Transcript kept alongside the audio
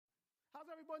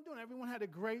How's everyone doing? Everyone had a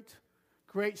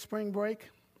great spring break?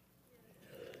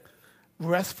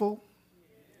 Restful?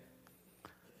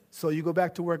 So you go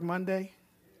back to work Monday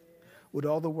with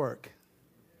all the work.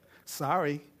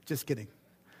 Sorry, just kidding.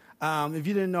 If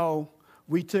you didn't know,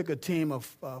 we took a team of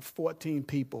 14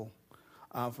 people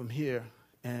from here,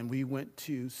 and we went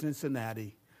to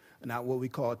Cincinnati, and what we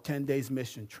call a 10 days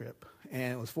mission trip.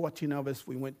 And it was 14 of us.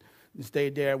 We went and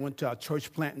stayed there, went to our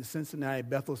church plant in Cincinnati,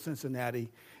 Bethel, Cincinnati,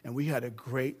 and we had a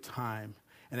great time.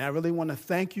 And I really want to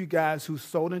thank you guys who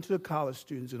sold into the college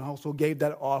students and also gave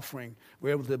that offering. We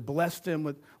were able to bless them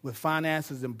with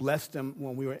finances and bless them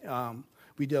when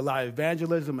we did a lot of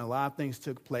evangelism and a lot of things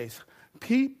took place.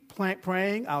 Keep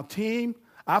praying. Our team,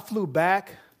 I flew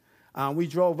back. We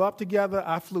drove up together.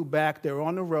 I flew back. They were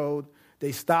on the road.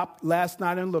 They stopped last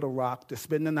night in Little Rock to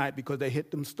spend the night because they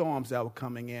hit them storms that were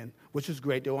coming in, which was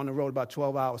great. They were on the road about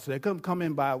 12 hours. So they couldn't come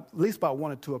in by at least about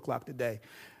 1 or 2 o'clock today.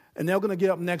 And they're going to get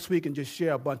up next week and just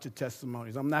share a bunch of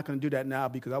testimonies. I'm not going to do that now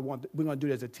because we're going to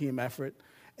do it as a team effort,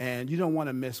 and you don't want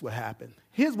to miss what happened.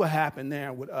 Here's what happened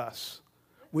there with us.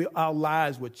 Our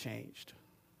lives were changed.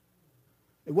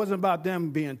 It wasn't about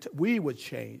them we were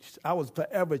changed. I was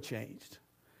forever changed.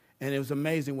 And it was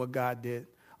amazing what God did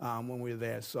when we were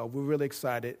there. So we're really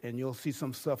excited, and you'll see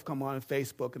some stuff come on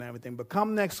Facebook and everything. But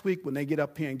come next week when they get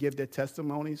up here and give their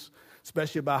testimonies,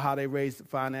 especially about how they raised the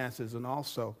finances and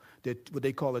also what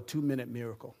they call a 2-minute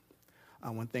miracle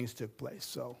when things took place.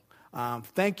 So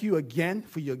thank you again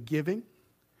for your giving,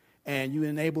 and you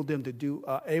enabled them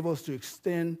to able us to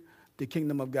extend the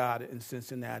kingdom of God in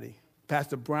Cincinnati.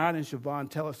 Pastor Brian and Siobhan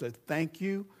tell us that thank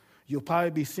you. You'll probably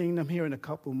be seeing them here in a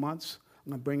couple of months.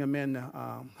 I'm going to bring them in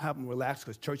to have them relax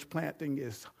because church planting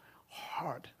is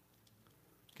hard.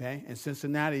 Okay? And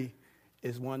Cincinnati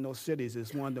is one of those cities.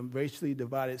 It's one of the racially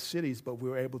divided cities, but we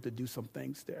were able to do some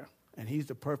things there. And he's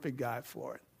the perfect guy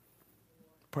for it.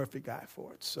 Perfect guy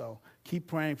for it. So keep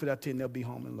praying for that team. They'll be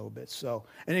home in a little bit. So,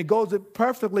 and it goes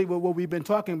perfectly with what we've been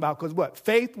talking about because what?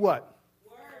 Faith what?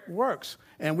 Works.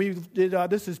 And we did,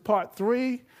 this is part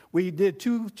 3. We did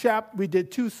 2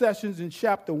 sessions in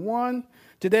chapter 1.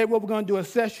 Today, what we're going to do a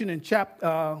session in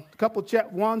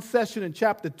one session in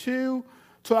chapter 2,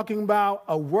 talking about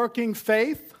a working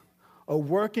faith. A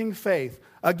working faith.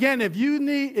 Again, if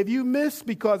you missed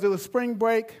because it was spring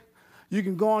break, you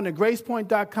can go on to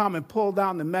gracepoint.com and pull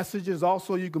down the messages.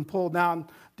 Also, you can pull down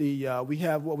we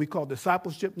have what we call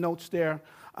discipleship notes there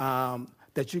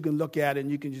that you can look at, and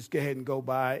you can just go ahead and go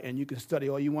by, and you can study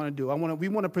all you want to do. We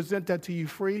want to present that to you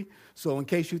free, so in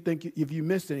case you think if you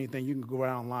missed anything, you can go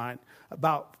around online.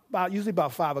 Usually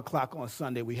about 5 o'clock on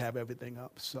Sunday, we have everything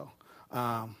up. So,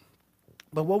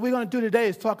 but what we're going to do today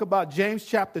is talk about James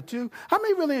chapter 2. How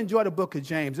many really enjoy the book of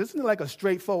James? Isn't it like a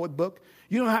straightforward book?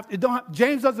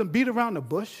 James doesn't beat around the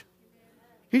bush.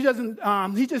 He doesn't.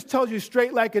 He just tells you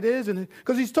straight like it is, and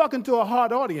because he's talking to a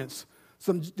hard audience.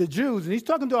 The Jews, and he's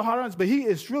talking to a hard audience, but he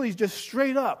is really just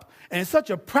straight up. And it's such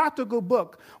a practical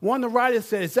book. One of the writers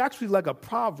said it's actually like a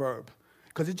proverb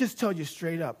because it just tells you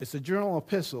straight up. It's a journal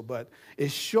epistle, but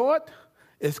it's short,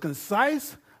 it's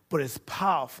concise, but it's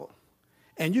powerful.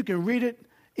 And you can read it.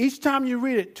 Each time you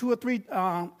read it, 2 or 3,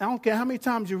 I don't care how many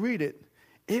times you read it,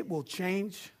 it will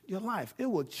change your life. It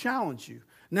will challenge you.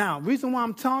 Now, the reason why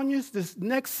I'm telling you this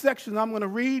next section I'm going to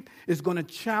read is going to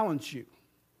challenge you.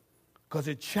 Because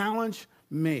it challenged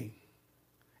me.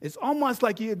 It's almost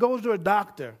like you go to a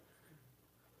doctor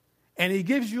and he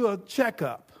gives you a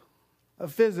checkup, a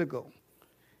physical,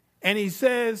 and he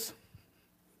says,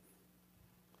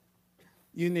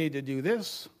 you need to do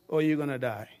this or you're going to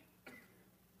die.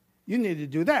 You need to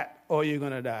do that or you're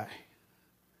going to die.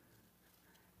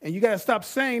 And you got to stop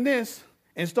saying this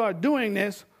and start doing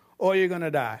this or you're going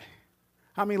to die.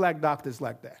 How many like doctors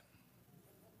like that?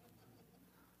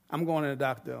 I'm going to the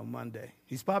doctor on Monday.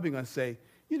 He's probably going to say,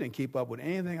 you didn't keep up with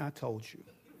anything I told you.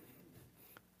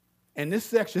 And this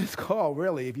section is called,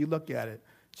 really, if you look at it,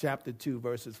 chapter 2,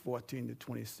 verses 14 to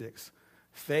 26.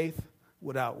 Faith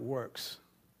without works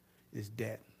is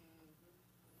dead.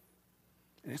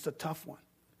 And it's a tough one.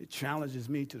 It challenges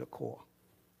me to the core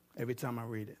every time I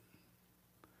read it.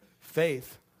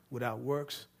 Faith without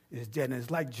works is dead. And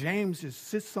it's like James just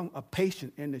sits a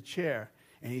patient in the chair,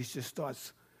 and he just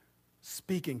starts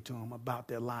speaking to them about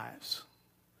their lives.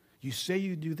 You say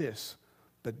you do this,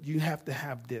 but you have to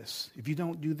have this. If you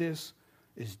don't do this,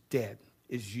 it's dead.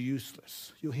 It's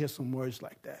useless. You'll hear some words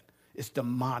like that. It's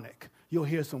demonic. You'll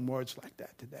hear some words like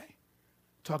that today.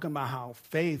 Talking about how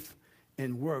faith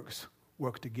and works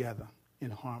work together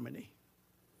in harmony.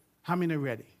 How many are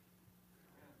ready?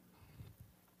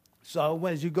 So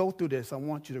as you go through this, I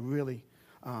want you to really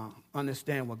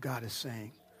understand what God is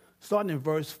saying. starting in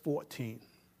verse 14.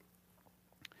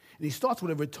 And he starts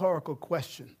with a rhetorical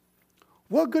question.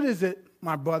 What good is it,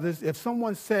 my brothers, if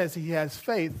someone says he has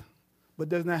faith but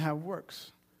does not have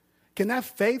works? Can that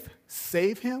faith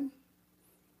save him?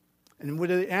 And what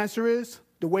the answer is,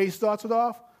 the way he starts it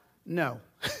off, no.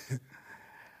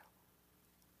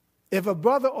 If a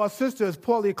brother or sister is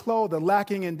poorly clothed or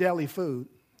lacking in daily food,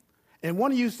 and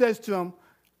one of you says to him,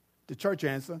 the church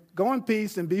answer, go in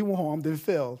peace and be warmed and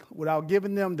filled, without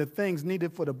giving them the things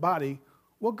needed for the body,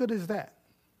 what good is that?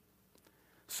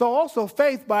 So also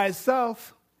faith by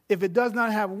itself, if it does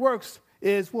not have works,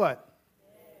 is what?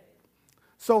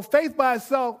 So faith by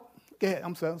itself, go ahead,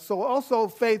 I'm sorry. So also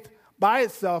faith by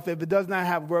itself, if it does not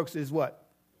have works, is what?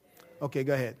 Okay,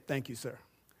 go ahead. Thank you, sir.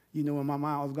 You knew where my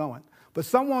mind was going. But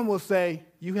someone will say,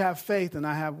 you have faith and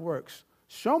I have works.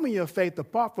 Show me your faith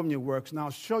apart from your works, and I'll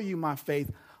show you my faith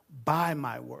by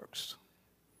my works.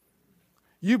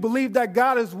 You believe that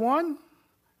God is one?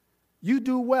 You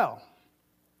do well.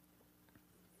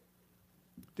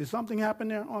 Did something happen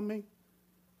there on me?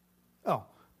 Oh.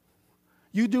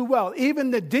 You do well.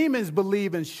 Even the demons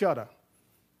believe and shudder.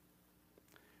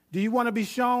 Do you want to be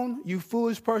shown, you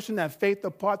foolish person, that faith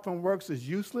apart from works is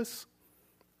useless?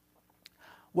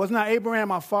 Was not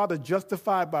Abraham, our father,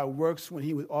 justified by works when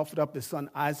he offered up his son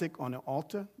Isaac on the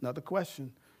altar? Another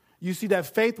question. You see that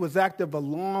faith was active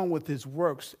along with his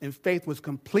works, and faith was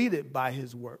completed by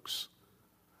his works.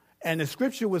 And the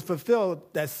scripture was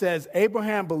fulfilled that says,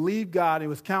 Abraham believed God, and it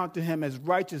was counted to him as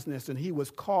righteousness, and he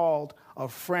was called a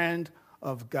friend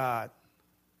of God.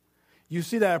 You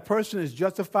see that a person is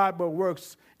justified by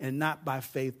works and not by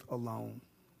faith alone.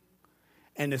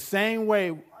 And in the same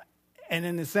way,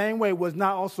 was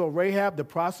not also Rahab the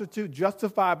prostitute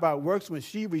justified by works when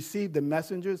she received the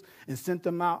messengers and sent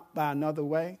them out by another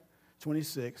way?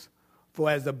 26. For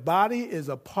as the body is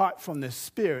apart from the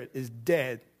spirit is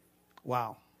dead,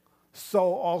 wow,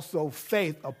 so also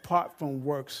faith apart from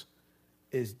works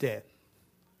is dead.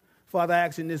 Father, I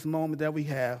ask in this moment that we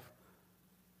have,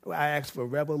 I ask for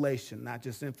revelation, not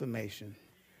just information.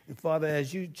 And Father,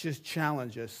 as you just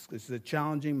challenge us, this is a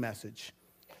challenging message.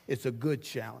 It's a good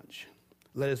challenge.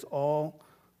 Let us all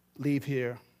leave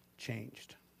here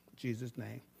changed. In Jesus'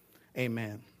 name,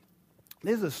 amen.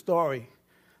 There's a story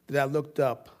that I looked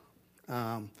up.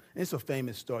 It's a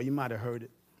famous story. You might have heard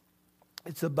it.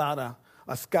 It's about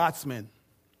a Scotsman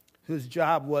whose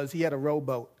job was he had a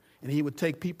rowboat, and he would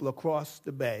take people across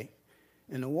the bay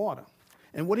in the water.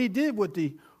 And what he did with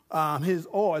his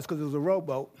oars, because it was a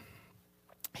rowboat,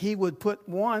 he would put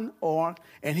one oar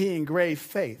and he engraved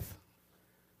faith.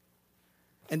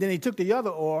 And then he took the other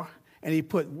oar and he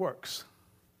put works.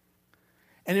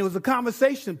 And it was a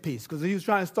conversation piece because he was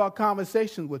trying to start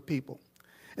conversations with people.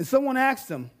 And someone asked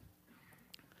him,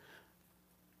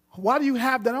 why do you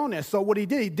have that on there? So what he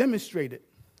did, he demonstrated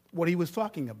what he was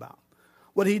talking about.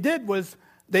 What he did was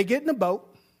they get in the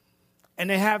boat and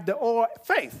they have the oar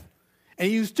faith. And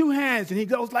he used two hands and he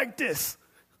goes like this.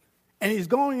 And he's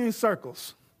going in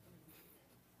circles.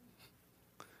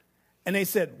 And they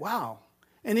said, wow.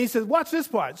 And he says, watch this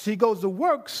part. So he goes to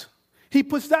works. He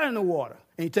puts that in the water.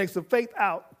 And he takes the faith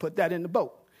out, put that in the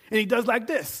boat. And he does like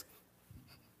this.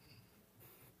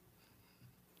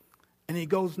 And he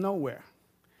goes nowhere.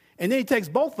 And then he takes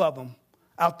both of them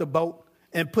out the boat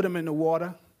and put them in the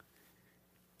water.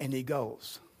 And he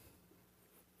goes.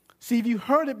 See, if you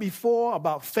heard it before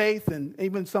about faith, and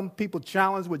even some people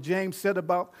challenge what James said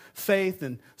about faith,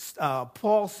 and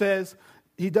Paul says,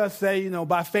 he does say,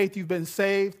 by faith you've been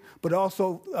saved, but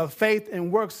also faith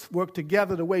and works work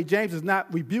together the way James is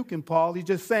not rebuking Paul. He's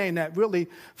just saying that really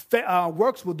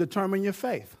works will determine your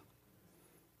faith.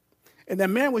 And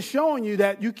that man was showing you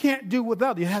that you can't do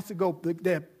without. You have to go,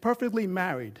 they're perfectly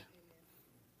married.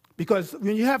 Because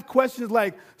when you have questions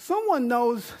like,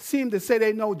 someone seem to say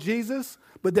they know Jesus,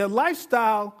 but their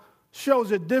lifestyle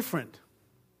shows it different.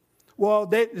 Well,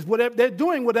 they're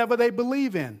doing whatever they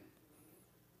believe in.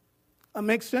 That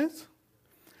makes sense?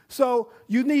 So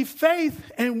you need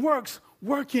faith and works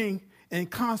working in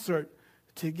concert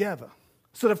together.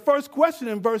 So the first question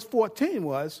in verse 14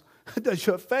 was, does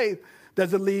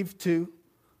it lead to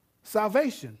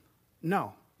salvation?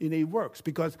 No, you need works.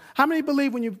 Because how many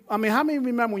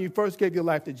remember when you first gave your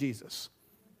life to Jesus?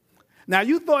 Now,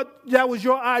 you thought that was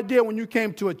your idea when you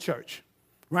came to a church,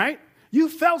 right? You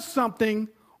felt something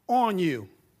on you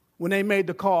when they made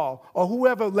the call, or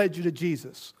whoever led you to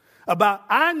Jesus, about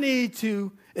I need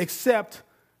to accept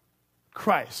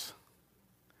Christ.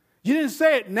 You didn't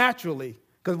say it naturally,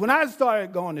 because when I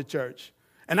started going to church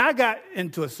and I got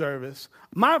into a service,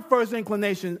 my first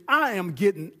inclination, I am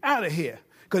getting out of here,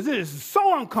 because it is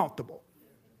so uncomfortable.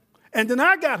 And then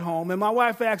I got home, and my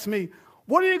wife asked me,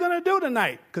 what are you going to do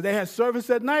tonight? Because they had service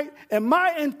at night. And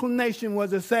my inclination was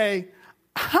to say,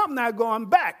 I'm not going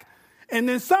back. And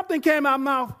then something came out of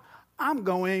my mouth, I'm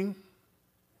going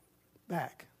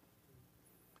back.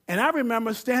 And I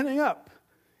remember standing up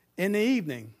in the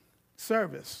evening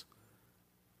service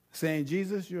saying,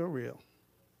 Jesus, you're real.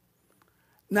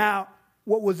 Now,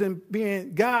 what was in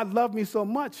being, God loved me so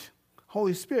much,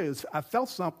 Holy Spirit, I felt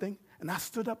something, and I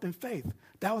stood up in faith.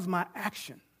 That was my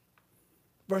action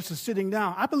versus sitting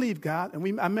down. I believe God,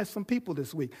 and I met some people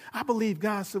this week. I believe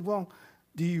God. Said, well,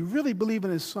 do you really believe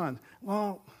in his son?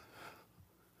 Well,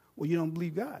 you don't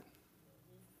believe God.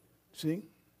 See?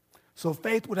 So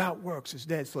faith without works is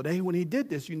dead. So when he did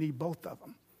this, you need both of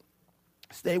them.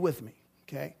 Stay with me,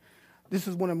 okay? This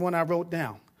is one I wrote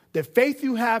down. The faith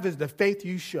you have is the faith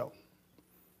you show.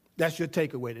 That's your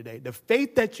takeaway today. The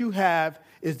faith that you have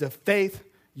is the faith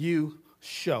you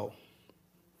show.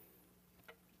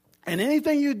 And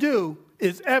anything you do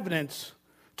is evidence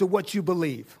to what you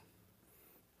believe.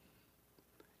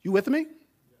 You with me?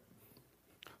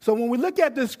 So when we look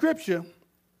at this scripture,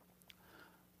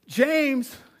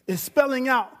 James is spelling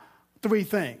out three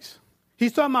things.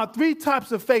 He's talking about three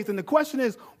types of faith. And the question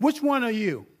is, which one are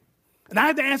you? And I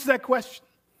had to answer that question.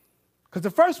 Because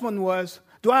the first one was,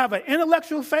 do I have an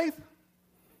intellectual faith?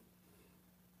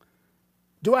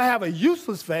 Do I have a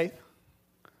useless faith?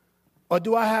 Or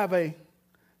do I have a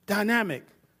dynamic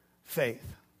faith?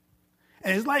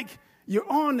 And it's like you're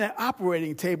on that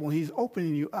operating table and he's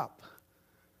opening you up.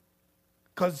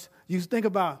 Because you think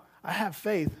about, I have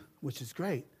faith, which is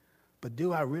great, but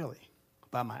do I really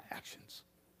by my actions?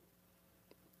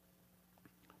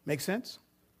 Make sense?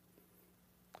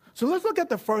 So let's look at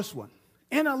the first one,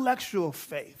 intellectual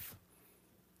faith.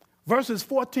 Verses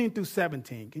 14 through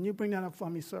 17. Can you bring that up for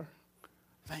me, sir?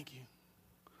 Thank you.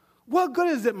 What good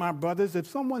is it, my brothers, if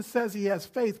someone says he has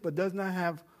faith but does not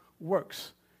have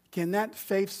works? Can that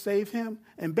faith save him?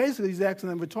 And basically he's asking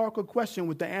a rhetorical question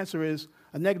with the answer is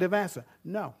a negative answer.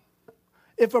 No.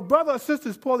 If a brother or sister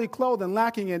is poorly clothed and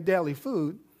lacking in daily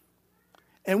food,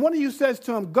 and one of you says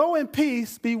to him, go in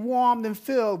peace, be warmed and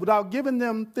filled, without giving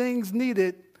them things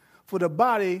needed for the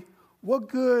body, what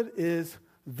good is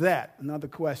that? Another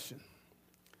question.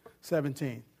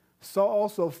 17. So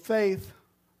also faith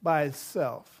by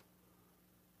itself,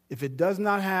 if it does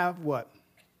not have what?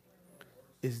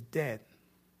 Is dead.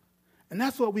 And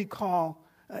that's what we call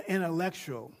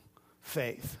intellectual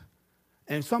faith.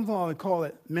 And sometimes we call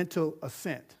it mental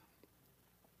assent.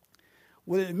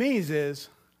 What it means is,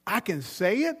 I can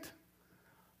say it,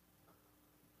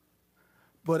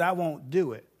 but I won't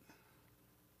do it.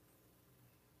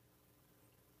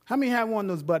 How many have one of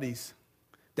those buddies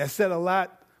that said a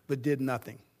lot but did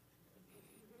nothing?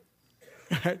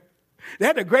 They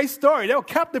had a great story. They'll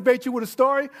captivate you with a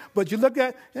story, but you look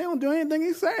at, they don't do anything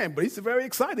he's saying, but he's very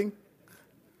exciting.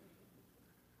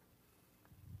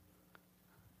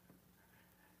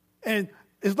 And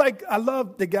it's like, I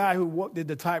love the guy who did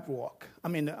the tight walk.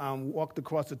 Walked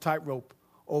across the tightrope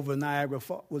over Niagara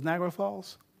Falls. Was Niagara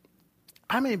Falls?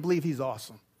 How many believe he's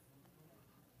awesome?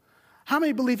 How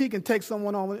many believe he can take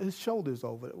someone on his shoulders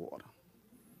over the water?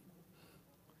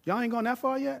 Y'all ain't gone that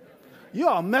far yet? You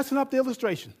are messing up the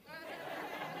illustration.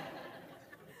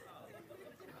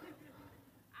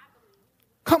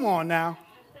 Come on now.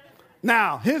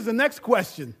 Now, here's the next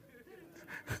question.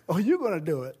 Oh, you're going to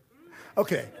do it.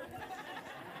 Okay.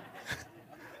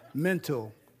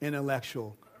 Mental,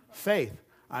 intellectual faith.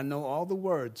 I know all the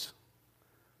words,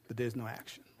 but there's no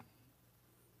action.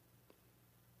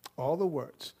 All the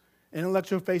words.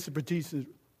 Intellectual faith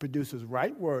produces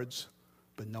right words,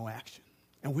 but no action.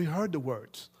 And we heard the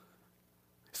words.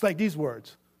 It's like these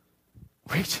words.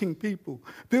 Reaching people,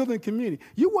 building community.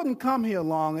 You wouldn't come here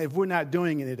long if we're not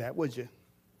doing any of that, would you?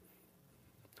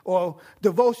 Or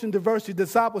devotion, diversity,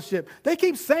 discipleship. They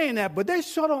keep saying that, but they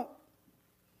sure don't.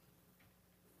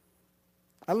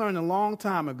 I learned a long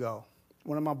time ago,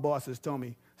 one of my bosses told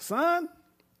me, son,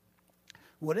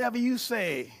 whatever you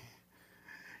say,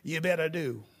 you better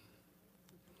do.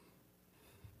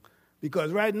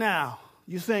 Because right now,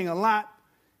 you're saying a lot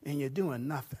and you're doing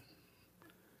nothing.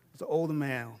 It's an older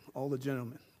man, older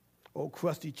gentleman, old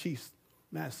crusty chief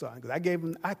master. Because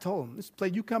I told him, this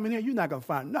place, you come in here, you're not going to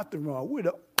find nothing wrong.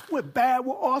 We're bad,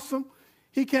 we're awesome.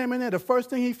 He came in there, the first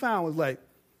thing he found was like,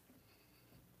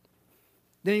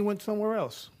 then he went somewhere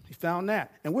else. He found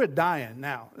that. And we're dying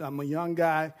now. I'm a young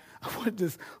guy.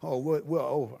 We're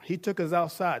over. He took us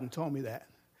outside and told me that.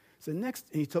 So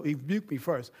he rebuked me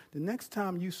first. The next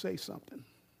time you say something,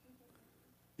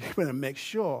 you're going to make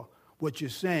sure what you're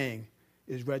saying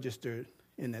is registered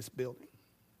in this building.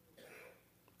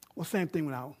 Well, same thing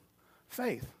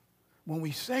faith. When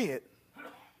we say it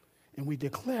and we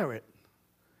declare it,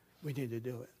 we need to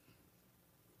do it.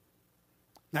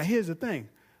 Now, here's the thing.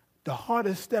 The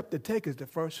hardest step to take is the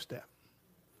first step.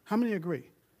 How many agree?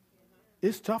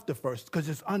 It's tough the first because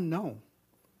it's unknown.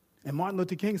 And Martin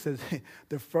Luther King says,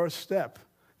 the first step,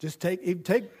 just take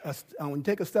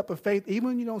a step of faith, even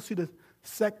when you don't see the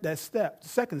second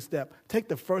step, take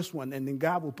the first one, and then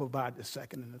God will provide the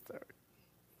second and the third.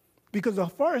 Because the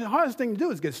hardest thing to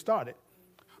do is get started.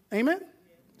 Amen?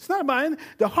 It's not about it.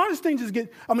 The hardest thing is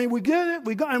we get it,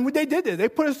 and they did it. They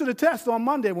put us to the test on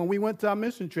Monday when we went to our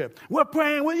mission trip. We're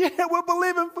praying, we're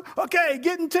believing, okay,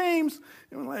 getting teams.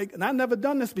 And I've never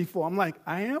done this before. I'm like,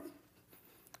 I am?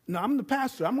 No, I'm the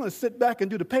pastor. I'm going to sit back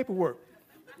and do the paperwork.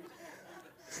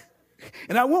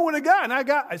 And I went with a guy, and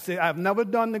I said, I've never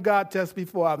done the God test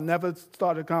before. I've never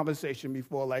started a conversation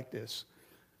before like this.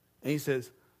 And he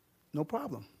says, no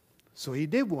problem. So he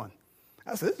did one.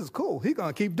 I said, this is cool. He's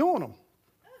going to keep doing them.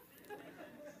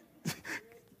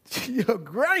 You're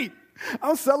great.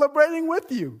 I'm celebrating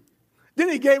with you. Then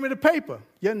he gave me the paper.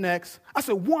 You're next. I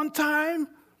said, one time.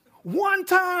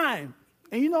 And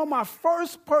you know, my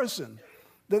first person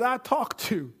that I talked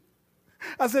to,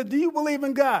 I said, do you believe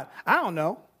in God? I don't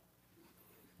know.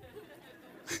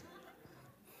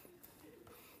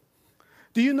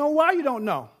 Do you know why you don't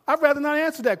know? I'd rather not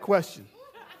answer that question.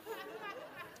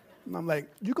 And I'm like,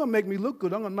 you're going to make me look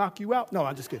good. I'm going to knock you out. No,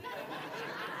 I'm just kidding.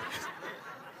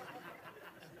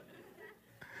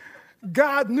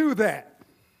 God knew that.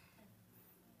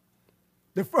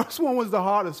 The first one was the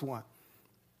hardest one.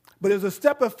 But it was a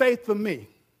step of faith for me.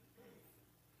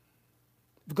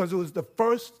 Because it was the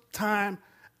first time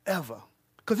ever.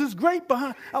 Because it's great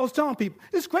I was telling people,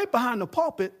 it's great behind the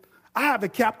pulpit. I have a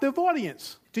captive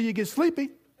audience till you get sleepy.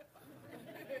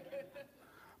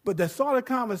 But to start a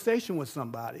conversation with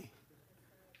somebody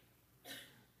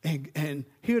and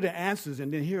hear the answers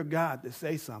and then hear God to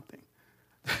say something,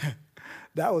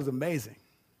 that was amazing.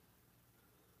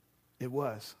 It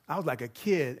was. I was like a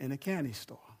kid in a candy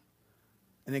store.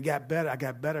 And it got better. I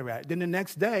got better at it. Then the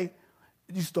next day,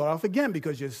 you start off again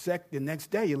because the next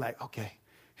day you're like, okay,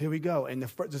 here we go. And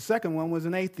the second one was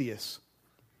an atheist.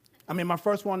 My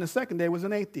first one the second day was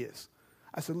an atheist.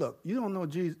 I said, look, you don't know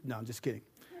Jesus. No, I'm just kidding.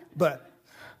 But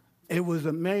it was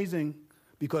amazing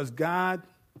because God,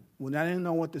 when I didn't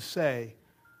know what to say,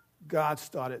 God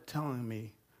started telling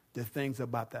me the things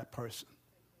about that person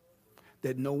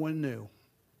that no one knew.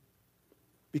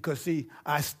 Because, see,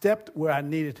 I stepped where I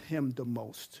needed him the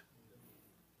most.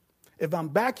 If I'm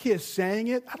back here saying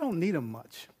it, I don't need him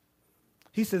much.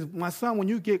 He says, my son, when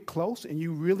you get close and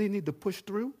you really need to push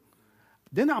through,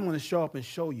 then I'm going to show up and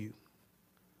show you.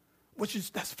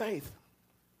 That's faith.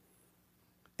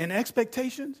 And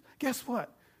expectations, guess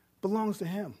what? Belongs to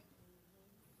him.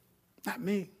 Not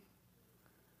me.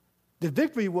 The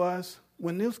victory was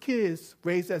when those kids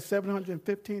raised that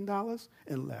 $715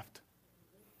 and left.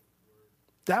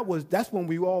 That's when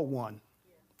we all won.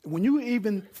 When you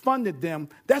even funded them,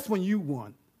 that's when you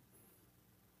won.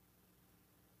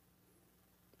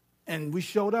 And we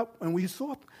showed up and we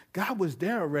saw God was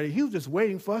there already. He was just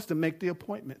waiting for us to make the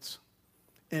appointments.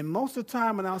 And most of the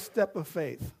time in our step of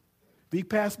faith, we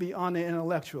pass beyond the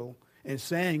intellectual and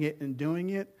saying it and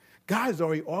doing it. God has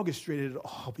already orchestrated it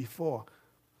all before.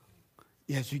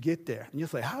 Yes, you get there. And you're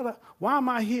like, why am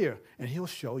I here? And he'll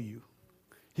show you.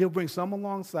 He'll bring some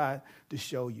alongside to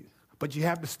show you. But you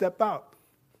have to step out.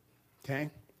 Okay?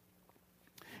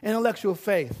 Intellectual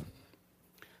faith.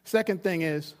 Second thing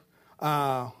is,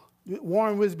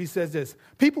 Warren Wisby says this: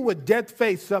 people with dead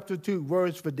faith substitute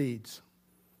words for deeds.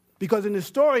 Because in the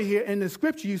story here, in the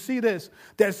scripture, you see this,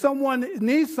 that someone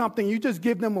needs something, you just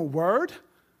give them a word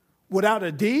without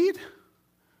a deed.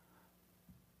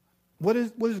 What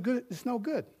is good? It's no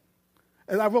good.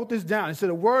 And I wrote this down. It said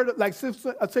a word, I'd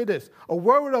say this, a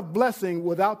word of blessing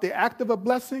without the act of a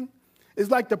blessing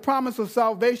is like the promise of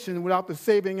salvation without the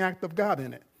saving act of God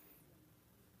in it.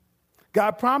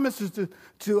 God promises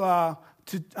to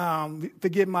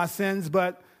forgive my sins,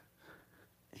 but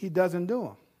he doesn't do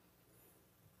them.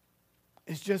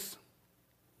 It's just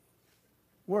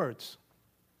words.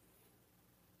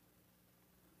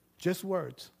 Just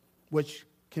words, which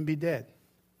can be dead.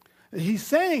 He's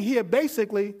saying here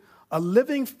basically a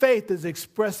living faith is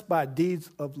expressed by deeds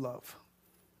of love.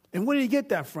 And where do you get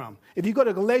that from? If you go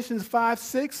to Galatians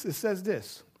 5:6, it says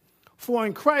this: for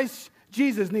in Christ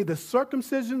Jesus neither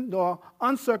circumcision nor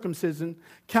uncircumcision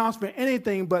counts for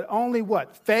anything but only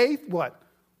what? Faith, what?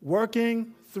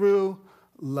 Working through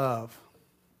love.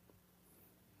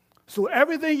 So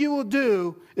everything you will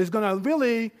do is going to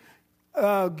really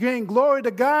gain glory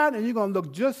to God, and you're going to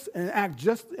look just and act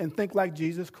just and think like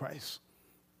Jesus Christ.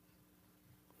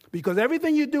 Because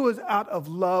everything you do is out of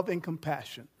love and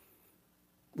compassion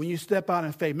when you step out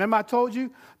in faith. Remember I told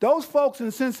you, those folks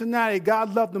in Cincinnati,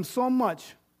 God loved them so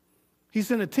much, he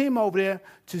sent a team over there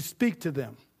to speak to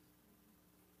them.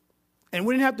 And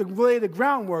we didn't have to lay the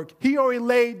groundwork. He already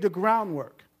laid the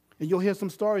groundwork. And you'll hear some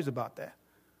stories about that.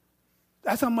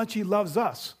 That's how much he loves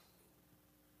us.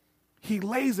 He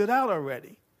lays it out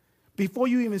already. Before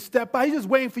you even step out, he's just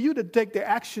waiting for you to take the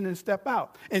action and step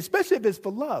out. And especially if it's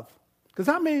for love. Because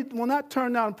how many will not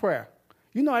turn down prayer?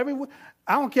 You know,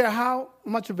 I don't care how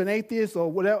much of an atheist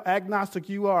or whatever agnostic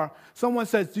you are. Someone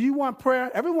says, do you want prayer?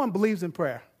 Everyone believes in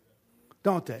prayer,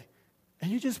 don't they?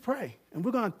 And you just pray. And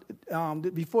we're going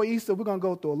to, before Easter, we're going to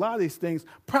go through a lot of these things,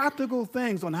 practical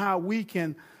things on how we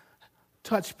can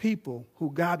touch people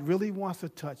who God really wants to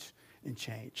touch and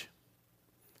change.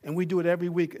 And we do it every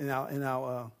week in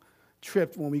our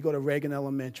trip when we go to Reagan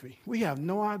Elementary. We have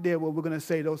no idea what we're going to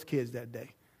say to those kids that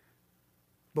day.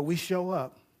 But we show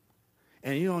up.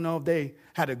 And you don't know if they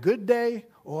had a good day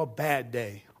or a bad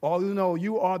day. All you know,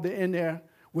 you are in there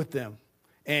with them.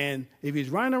 And if he's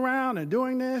running around and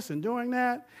doing this and doing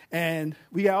that, and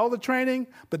we got all the training,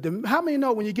 but how many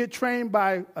know when you get trained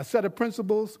by a set of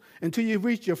principles until you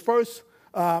reach your first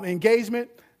engagement,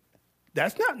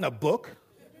 that's not in a book.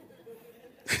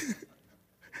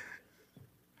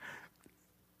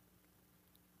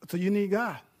 So you need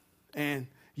God. And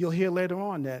you'll hear later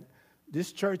on that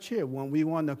this church here, when we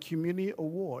won the community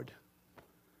award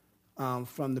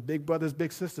from the Big Brothers,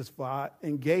 Big Sisters for our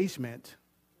engagement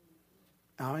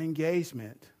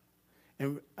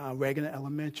in Reagan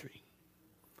Elementary,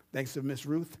 thanks to Miss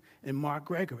Ruth and Mark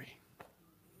Gregory.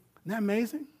 Isn't that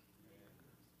amazing?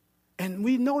 And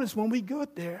we notice when we go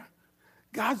there,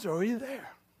 God's already there.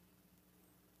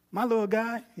 My little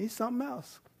guy, he's something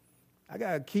else. I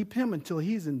got to keep him until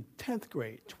he's in 10th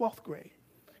grade, 12th grade,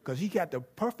 because he got the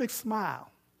perfect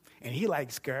smile, and he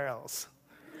likes girls.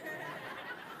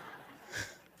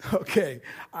 Okay,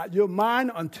 you're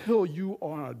mine until you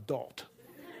are an adult.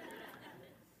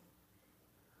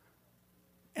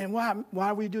 And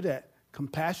why we do that?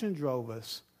 Compassion drove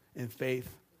us, and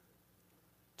faith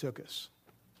took us,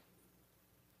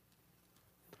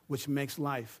 which makes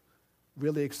life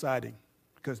really exciting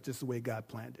because this is the way God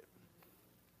planned it.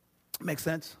 Make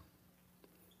sense?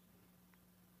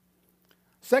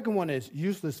 Second one is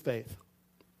useless faith,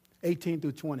 18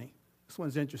 through 20. This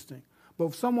one's interesting. But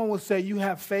if someone will say, you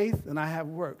have faith and I have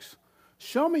works,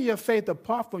 show me your faith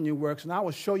apart from your works, and I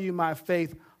will show you my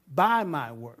faith by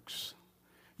my works.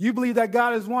 You believe that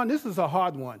God is one? This is a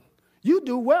hard one. You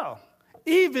do well.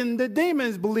 Even the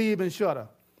demons believe and shudder.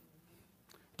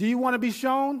 Do you want to be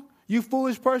shown, you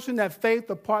foolish person, that faith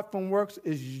apart from works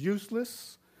is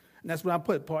useless? And that's what I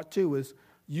put. Part 2 is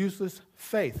useless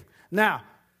faith. Now,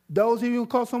 those of you who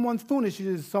call someone foolish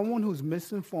is someone who's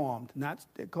misinformed. Not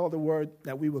they call the word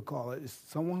that we would call it. It's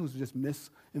someone who's just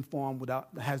misinformed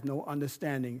has no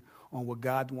understanding on what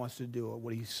God wants to do or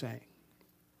what he's saying.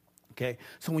 Okay?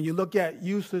 So when you look at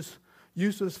useless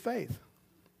faith,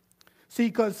 see,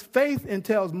 because faith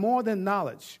entails more than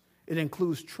knowledge. It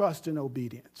includes trust and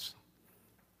obedience.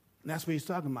 And that's what he's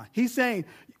talking about. He's saying,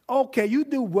 okay, you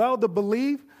do well to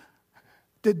believe.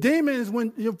 The demons,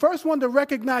 when the first one to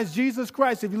recognize Jesus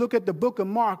Christ, if you look at the book of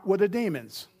Mark, were the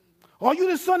demons. Are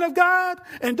you the Son of God?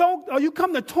 And are you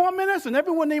come to torment us? And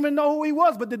everyone didn't even know who he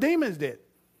was, but the demons did.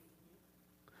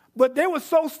 But they were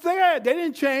so scared, they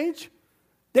didn't change.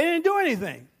 They didn't do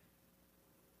anything.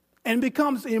 And it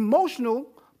becomes emotional,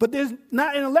 but there's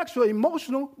not intellectual,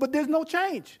 emotional, but there's no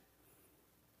change.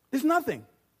 There's nothing.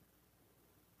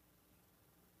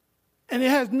 And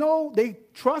they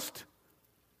trust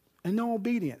and no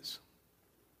obedience,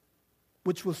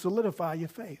 which will solidify your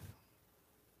faith.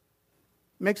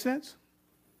 Make sense?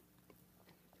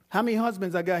 How many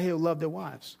husbands I got here who love their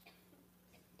wives?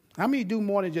 How many do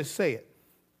more than just say it?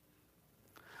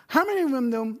 How many of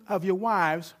them of your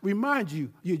wives remind you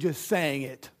you're just saying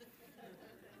it?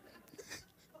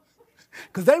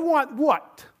 Because they want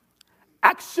what?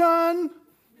 Action,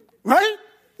 right?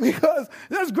 Because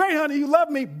that's great, honey, you love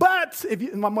me, but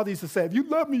my mother used to say, if you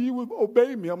love me, you would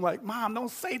obey me. I'm like, Mom, don't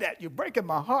say that. You're breaking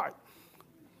my heart.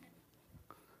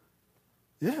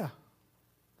 Yeah.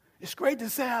 It's great to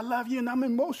say I love you, and I'm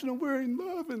emotional, we're in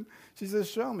love. And she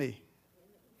says, show me.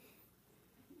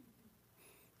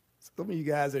 Some of you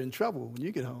guys are in trouble when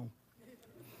you get home.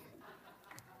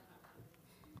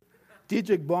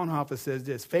 Dietrich Bonhoeffer says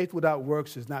this, faith without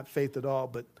works is not faith at all,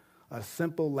 but a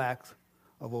simple lack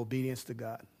of obedience to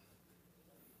God.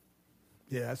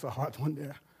 Yeah, that's a hard one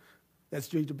there.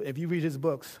 If you read his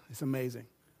books, it's amazing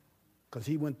because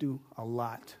he went through a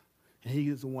lot, and he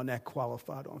is the one that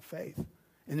qualified on faith.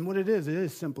 And what it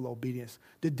is simple obedience.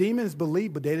 The demons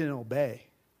believed, but they didn't obey.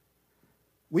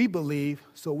 We believe,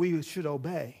 so we should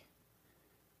obey.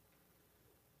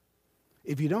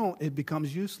 If you don't, it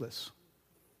becomes useless.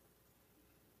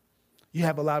 You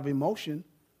have a lot of emotion,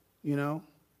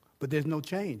 but there's no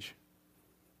change.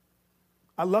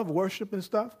 I love worship and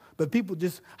stuff, but people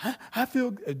just, I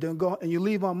feel, go, and you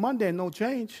leave on Monday and no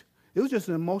change. It was just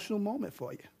an emotional moment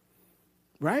for you,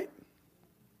 right?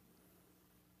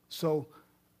 So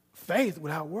faith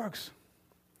without works.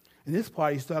 And this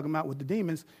part he's talking about with the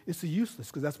demons, it's useless,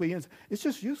 because that's what he ends. It's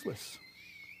just useless.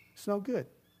 It's no good.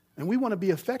 And we want to be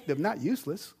effective, not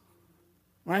useless.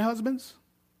 Right, husbands?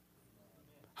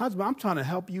 Husband, I'm trying to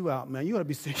help you out, man. You ought to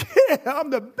be saying, yeah, I'm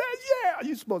the best. Yeah,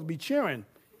 you're supposed to be cheering.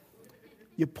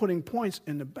 You're putting points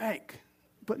in the bank,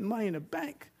 putting money in the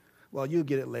bank. Well, you'll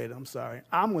get it later. I'm sorry.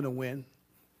 I'm going to win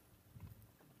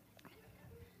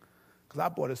because I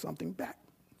bought her something back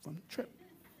from the trip.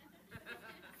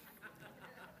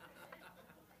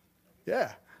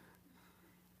 Yeah.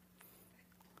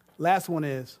 Last one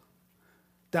is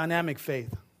dynamic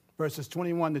faith, verses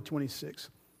 21 to 26.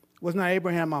 Was not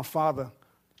Abraham our father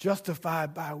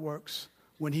justified by works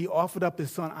when he offered up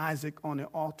his son Isaac on the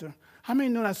altar? How many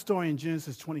know that story in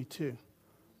Genesis 22?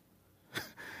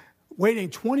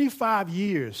 Waiting 25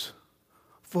 years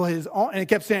for his own, and it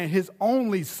kept saying his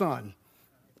only son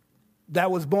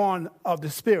that was born of the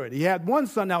Spirit. He had one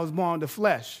son that was born of the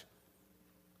flesh,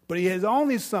 but he had his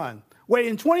only son,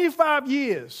 waiting 25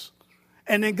 years.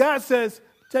 And then God says,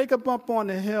 take him up on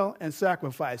the hill and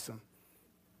sacrifice him.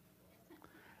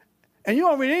 And you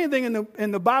don't read anything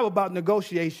in the Bible about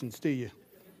negotiations, do you?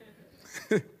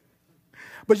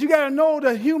 But you got to know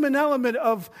the human element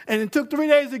of, and it took 3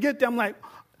 days to get there. I'm like,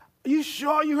 are you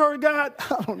sure you heard God?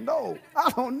 I don't know.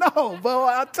 But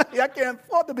I'll tell you, I can't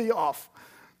afford to be off.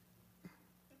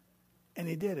 And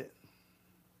he did it.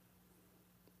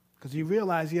 Because he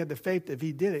realized he had the faith that if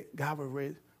he did it, God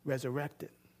would resurrect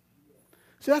it.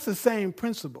 So that's the same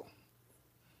principle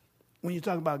when you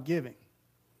talk about giving.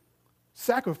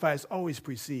 Sacrifice always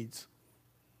precedes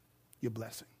your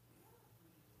blessing.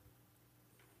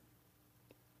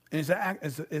 And it's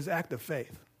an act of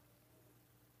faith.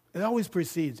 It always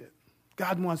precedes it.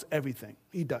 God wants everything.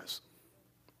 He does.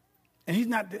 And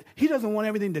he doesn't want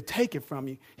everything to take it from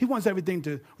you. He wants everything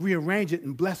to rearrange it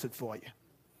and bless it for you.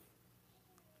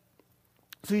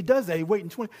 So he does that. He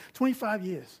waited 25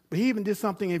 years. But he even did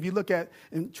something, if you look at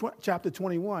in chapter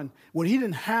 21, when he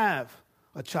didn't have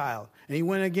a child. And he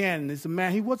went again. And it's a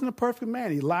man. He wasn't a perfect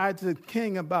man. He lied to the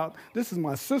king about, this is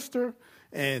my sister.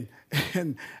 And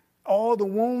all the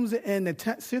wombs in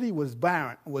the city was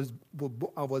barren.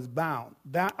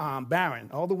 Barren.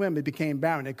 All the women became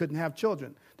barren. They couldn't have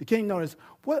children. The king noticed,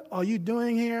 what are you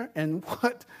doing here? And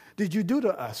what did you do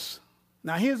to us?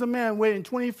 Now here's a man waiting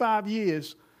 25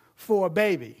 years for a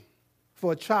baby,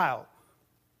 for a child.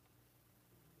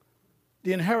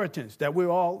 The inheritance that we're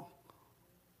all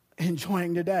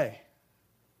enjoying today.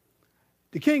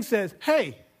 The king says,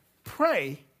 hey,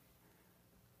 pray.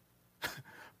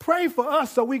 Pray for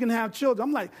us so we can have children.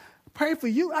 I'm like, pray for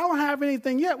you? I don't have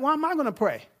anything yet. Why am I going to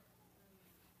pray?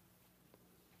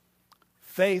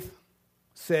 Faith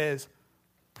says,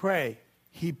 pray.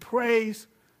 He prays.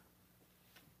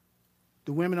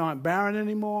 The women aren't barren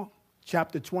anymore.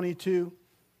 Chapter 22,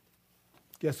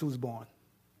 guess who's born?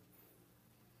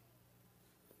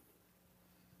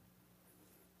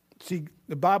 See,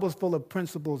 the Bible's full of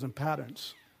principles and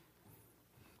patterns.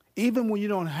 Even when you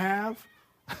don't have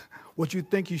what you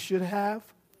think you should have,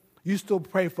 you still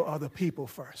pray for other people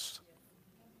first.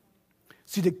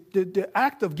 See, the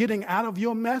act of getting out of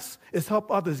your mess is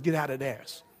help others get out of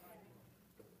theirs.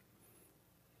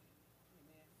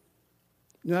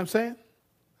 You know what I'm saying?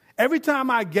 Every time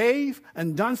I gave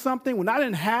and done something, when I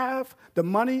didn't have the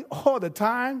money or the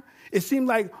time, it seemed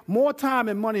like more time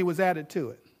and money was added to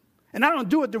it. And I don't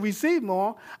do it to receive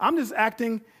more. I'm just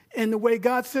acting in the way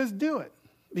God says do it.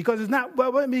 Because it's not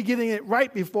about me getting it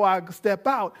right before I step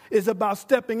out. It's about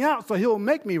stepping out so he'll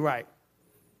make me right.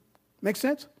 Make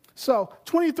sense? So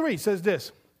 23 says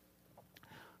this.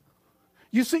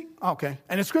 You see, okay.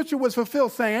 And the scripture was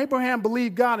fulfilled saying, Abraham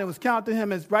believed God and was counted to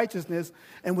him as righteousness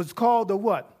and was called a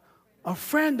what? A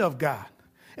friend of God.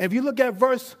 And if you look at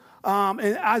verse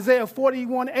in Isaiah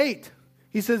 41:8,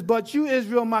 he says, but you,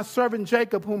 Israel, my servant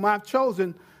Jacob, whom I've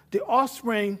chosen, the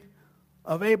offspring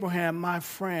of Abraham, my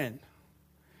friend.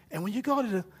 And when you go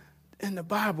to in the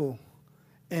Bible,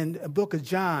 in the book of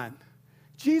John,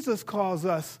 Jesus calls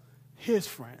us his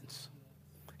friends.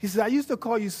 He said, I used to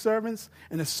call you servants,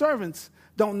 and the servants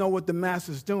don't know what the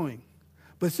master's doing.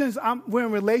 But since we're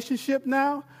in relationship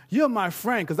now, you're my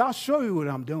friend because I'll show you what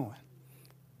I'm doing.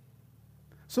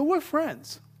 So we're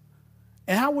friends.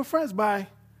 And how we're friends? By,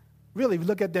 really, if you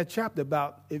look at that chapter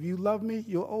about if you love me,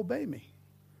 you'll obey me.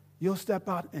 You'll step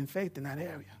out in faith in that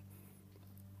area.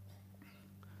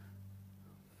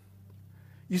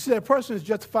 You see, a person is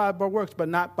justified by works, but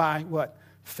not by what?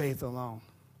 Faith alone.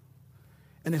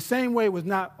 In the same way was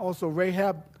not also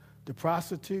Rahab, the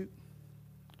prostitute,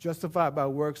 justified by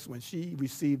works when she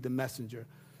received the messenger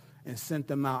and sent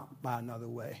them out by another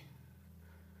way.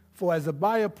 For as the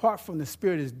body apart from the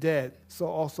spirit is dead, so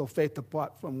also faith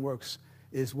apart from works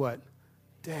is what?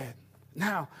 Dead.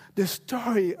 Now, the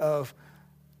story of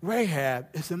Rahab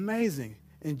is amazing.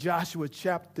 In Joshua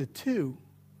chapter 2,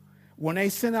 when they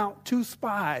sent out 2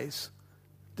 spies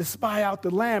to spy out the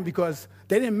land because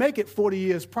they didn't make it 40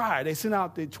 years prior. They sent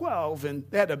out the 12, and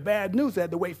they had the bad news. They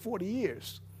had to wait 40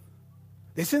 years.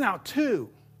 They sent out 2.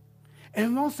 And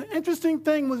the most interesting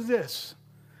thing was this.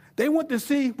 They went to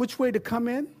see which way to come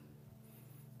in,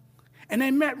 and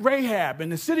they met Rahab,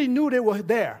 and the city knew they were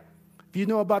there. If you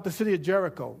know about the city of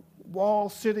Jericho, wall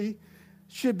city,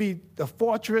 should be the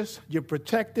fortress, you're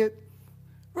protected.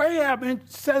 Rahab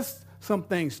says some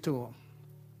things to them.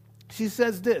 She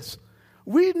says this,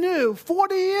 we knew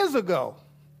 40 years ago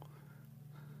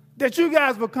that you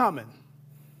guys were coming.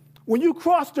 When you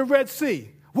crossed the Red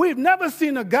Sea, we've never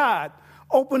seen a God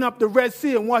open up the Red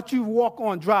Sea and watch you walk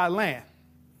on dry land.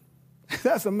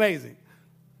 That's amazing.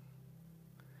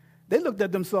 They looked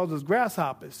at themselves as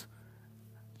grasshoppers.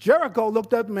 Jericho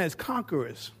looked at them as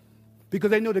conquerors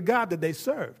because they knew the God that they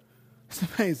served. It's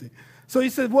amazing. So he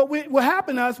said, what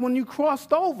happened to us when you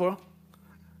crossed over,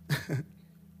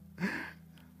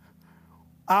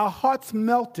 our hearts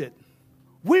melted.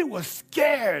 We were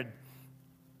scared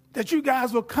that you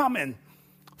guys were coming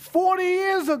 40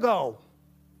 years ago.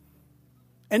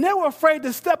 And they were afraid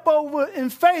to step over in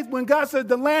faith when God said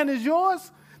the land is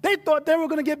yours. They thought they were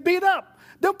going to get beat up.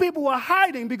 Them people were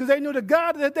hiding because they knew the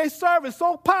God that they serve is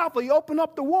so powerful. He opened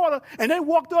up the water and they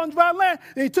walked on dry land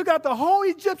and he took out the whole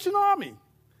Egyptian army.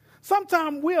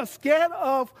 Sometimes we are scared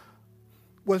of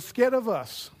what's scared of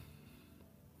us.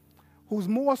 Who's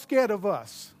more scared of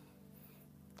us?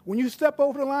 When you step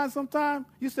over the line sometime,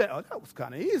 you say, oh, that was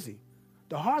kind of easy.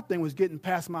 The hard thing was getting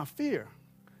past my fear.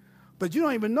 But you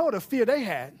don't even know the fear they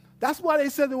had. That's why they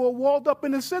said they were walled up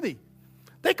in the city.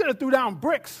 They could have threw down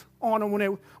bricks on them when they,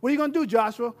 what are you going to do,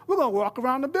 Joshua? We're going to walk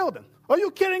around the building. Are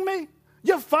you kidding me?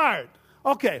 You're fired.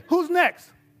 Okay, who's next?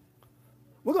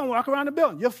 We're going to walk around the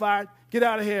building. You're fired. Get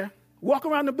out of here. Walk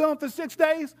around the building for 6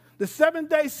 days. The 7th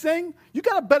day sing. You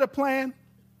got a better plan.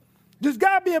 There's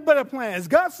got to be a better plan. Is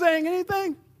God saying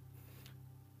anything?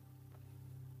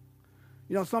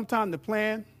 You know, sometimes the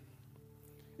plan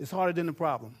is harder than the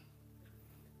problem.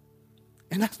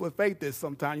 And that's what faith is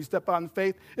sometimes. You step out in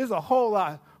faith, it's a whole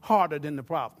lot harder than the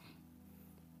problem.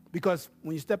 Because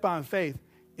when you step out in faith,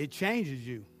 it changes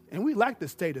you. And we like to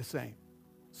stay the same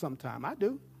sometimes. I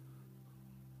do.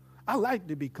 I like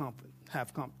to be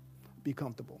be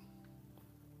comfortable.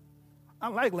 I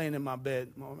like laying in my bed,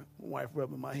 my wife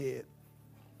rubbing my head.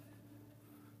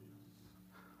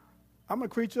 I'm a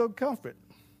creature of comfort.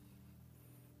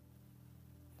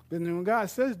 But then when God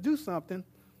says do something,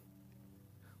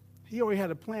 he already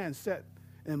had a plan set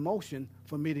in motion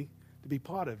for me to be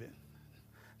part of it.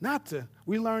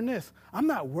 We learn this. I'm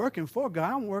not working for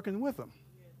God, I'm working with him.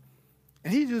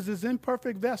 And he uses this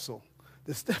imperfect vessel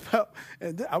to step up.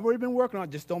 And I've already been working on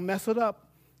it. Just don't mess it up.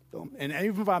 And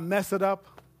even if I mess it up,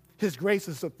 his grace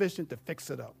is sufficient to fix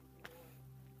it up.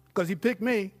 Because he picked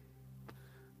me.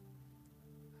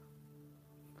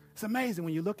 It's amazing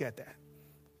when you look at that.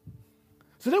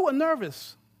 So they were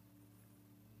nervous.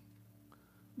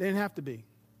 They didn't have to be.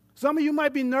 Some of you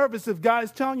might be nervous if God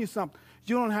is telling you something.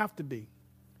 You don't have to be.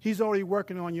 He's already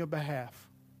working on your behalf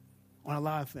on a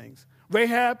lot of things.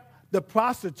 Rahab, the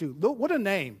prostitute. Look, what a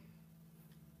name.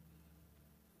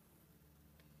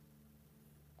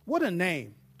 What a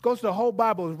name. Goes to the whole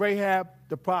Bible as Rahab,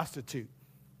 the prostitute.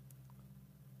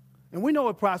 And we know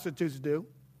what prostitutes do,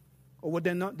 or what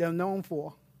they're known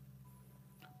for.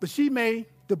 But she made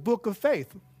the book of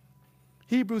faith.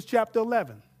 Hebrews chapter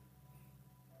 11.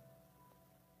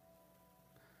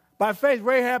 By faith,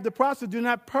 Rahab the prostitute did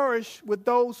not perish with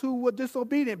those who were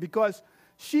disobedient because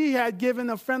she had given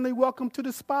a friendly welcome to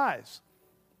the spies.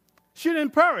 She didn't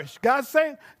perish. God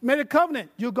made a covenant.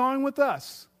 You're going with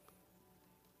us.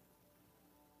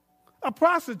 A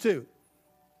prostitute.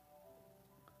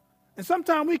 And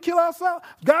sometimes we kill ourselves.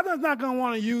 God is not going to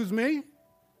want to use me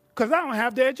because I don't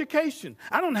have the education.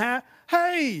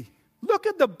 Hey, Look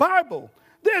at the Bible.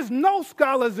 There's no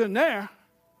scholars in there.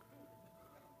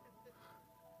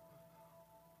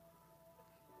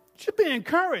 You should be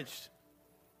encouraged.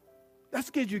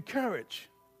 That gives you courage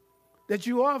that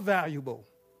you are valuable.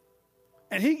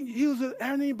 And he uses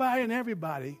anybody and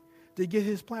everybody to get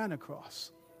his plan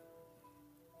across.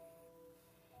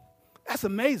 That's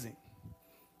amazing.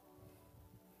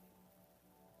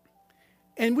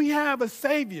 And we have a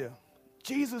Savior,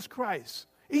 Jesus Christ.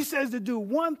 He says to do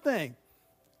one thing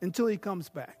until he comes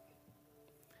back.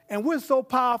 And we're so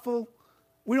powerful,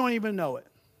 we don't even know it.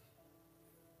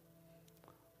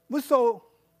 We're so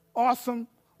awesome,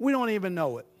 we don't even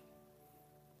know it.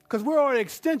 Because we're an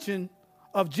extension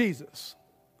of Jesus.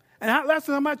 And last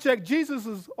time I checked, Jesus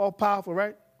is all powerful,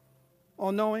 right?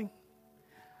 All knowing.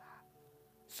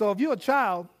 So if you're a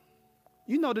child,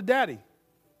 you know the daddy.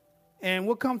 And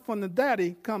what comes from the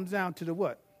daddy comes down to the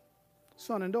what?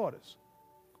 Son and daughters.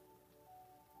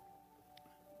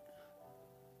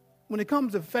 When it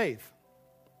comes to faith,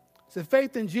 so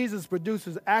faith in Jesus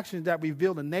produces actions that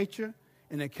reveal the nature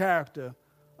and the character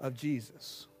of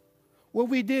Jesus. What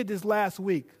we did this last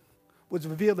week was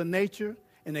reveal the nature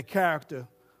and the character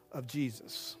of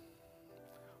Jesus.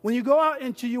 When you go out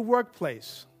into your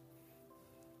workplace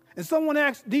and someone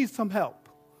needs some help,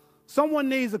 someone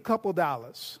needs a couple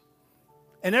dollars,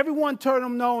 and everyone turn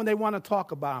them no and they want to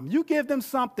talk about them, you give them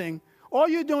something, all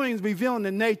you're doing is revealing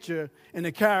the nature and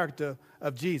the character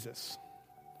of Jesus.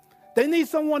 They need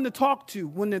someone to talk to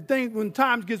when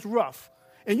times gets rough.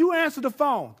 And you answer the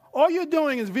phone. All you're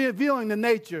doing is revealing the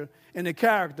nature and the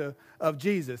character of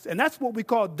Jesus. And that's what we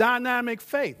call dynamic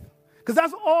faith. Because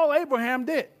that's all Abraham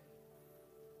did.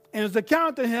 And it's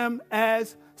accounted to him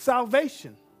as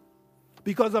salvation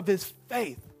because of his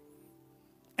faith.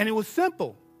 And it was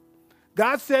simple.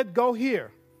 God said, go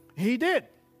here. He did.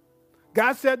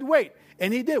 God said, wait.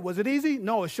 And he did. Was it easy?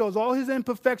 No, it shows all his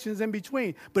imperfections in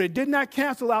between. But it did not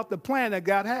cancel out the plan that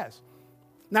God has.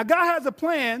 Now, God has a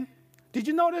plan. Did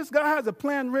you know this? God has a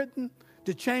plan written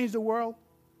to change the world.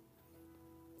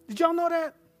 Did y'all know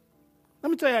that? Let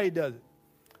me tell you how he does it.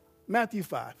 Matthew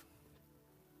 5.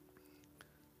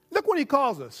 Look what he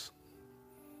calls us.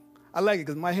 I like it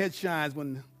because my head shines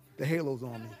when the halo's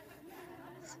on me.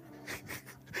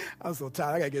 I'm so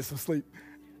tired. I got to get some sleep.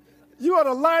 You are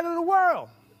the light of the world.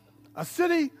 A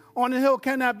city on a hill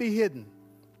cannot be hidden.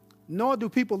 Nor do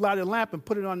people light a lamp and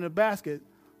put it on a basket,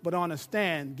 but on a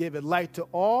stand give it light to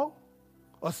all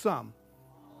or some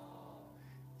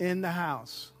in the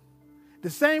house. The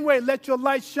same way, let your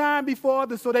light shine before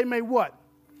others so they may what?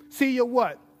 See your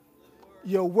what?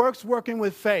 Your works working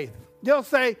with faith. You'll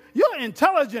say, you're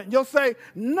intelligent. You'll say,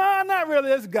 no, not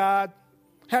really. It's God.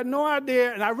 Had no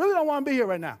idea, and I really don't want to be here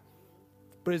right now.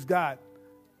 But it's God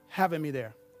having me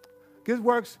there. Good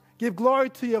works, give glory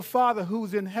to your Father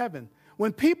who's in heaven.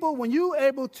 When you're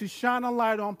able to shine a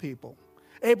light on people,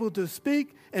 able to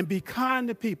speak and be kind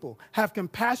to people, have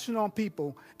compassion on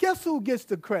people, guess who gets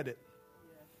the credit?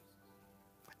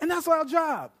 And that's our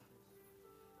job.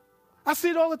 I see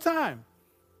it all the time.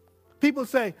 People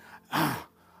say,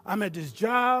 I'm at this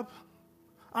job.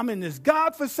 I'm in this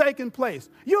God-forsaken place.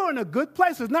 You're in a good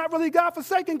place. It's not really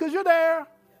God-forsaken because you're there.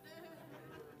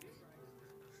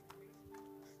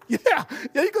 Yeah,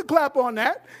 you can clap on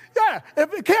that. Yeah,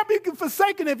 if it can't be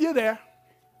forsaken if you're there.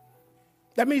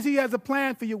 That means he has a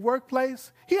plan for your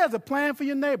workplace. He has a plan for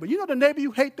your neighbor. You know the neighbor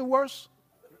you hate the worst?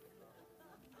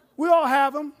 We all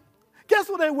have them. Guess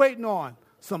what they're waiting on?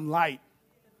 Some light.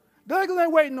 They're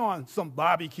waiting on some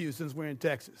barbecue since we're in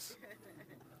Texas.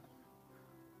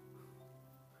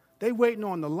 They're waiting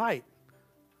on the light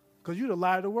because you're the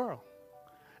light of the world.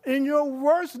 In your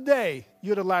worst day,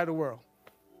 you're the light of the world.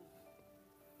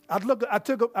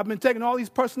 I've been taking all these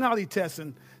personality tests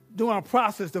and doing a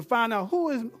process to find out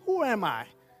who am I?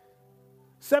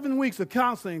 7 weeks of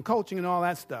counseling, coaching, and all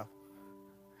that stuff.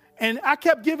 And I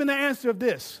kept giving the answer of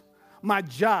this, my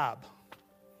job.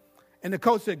 And the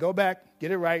coach said, go back,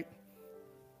 get it right.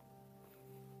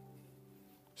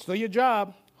 So your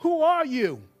job, who are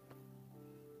you?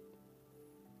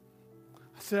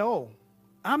 I said,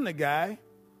 I'm the guy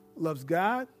who loves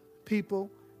God,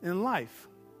 people, and life.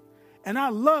 And I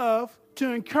love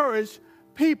to encourage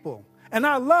people. And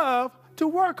I love to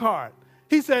work hard.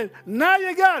 He said, now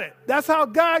you got it. That's how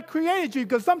God created you,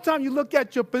 because sometimes you look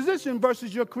at your position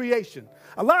versus your creation.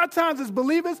 A lot of times as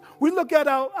believers, we look at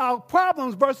our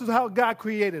problems versus how God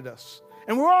created us.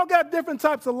 And we're all got different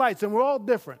types of lights, and we're all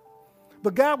different.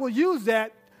 But God will use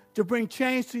that to bring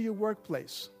change to your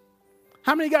workplace.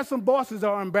 How many got some bosses that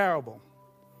are unbearable?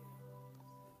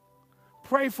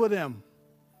 Pray for them.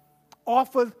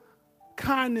 Offer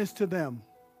kindness to them.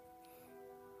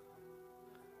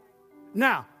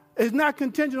 Now, it's not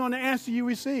contingent on the answer you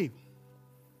receive.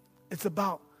 It's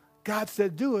about God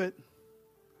said do it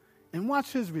and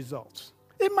watch his results.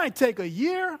 It might take a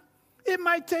year. It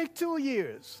might take 2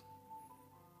 years.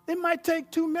 It might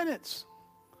take 2 minutes.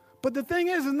 But the thing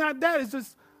is, it's not that. It's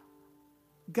just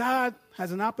God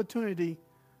has an opportunity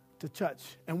to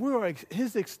touch. And we are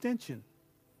his extension.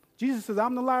 Jesus says,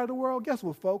 I'm the light of the world. Guess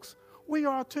what, folks? We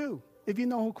are too. If you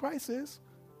know who Christ is,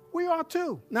 we are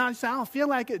too. Now, you say, I don't feel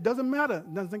like it. It doesn't matter.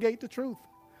 It doesn't negate the truth.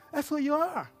 That's who you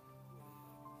are.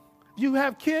 If you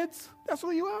have kids, that's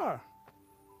who you are.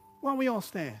 Why don't we all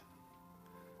stand?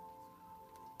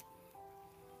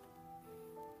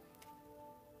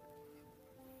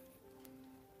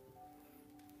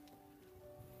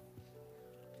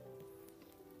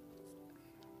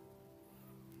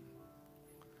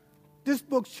 This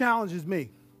book challenges me.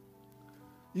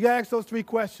 You got to ask those 3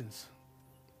 questions.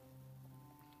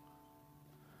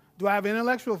 Do I have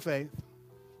intellectual faith?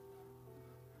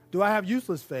 Do I have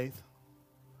useless faith?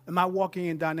 Am I walking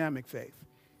in dynamic faith?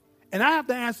 And I have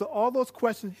to answer all those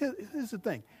questions. Here's the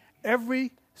thing.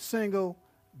 Every single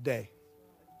day.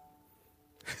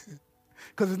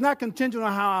 Because it's not contingent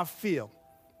on how I feel.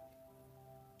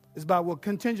 It's about what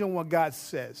contingent on what God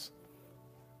says.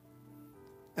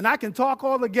 And I can talk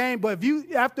all the game, but if you,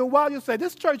 after a while, you'll say,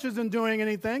 this church isn't doing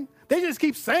anything. They just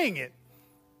keep saying it.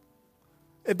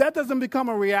 If that doesn't become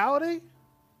a reality,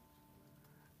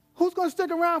 who's going to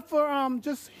stick around for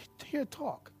just to hear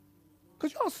talk?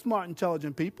 Because you're all smart,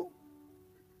 intelligent people.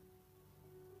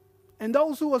 And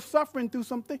those who are suffering through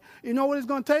something, you know what it's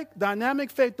going to take?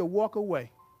 Dynamic faith to walk away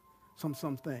from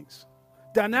some things.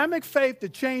 Dynamic faith to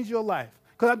change your life.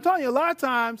 Because I'm telling you, a lot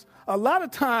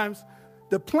of times,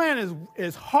 the plan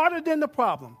is harder than the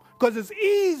problem because it's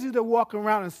easy to walk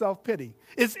around in self-pity.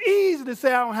 It's easy to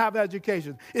say I don't have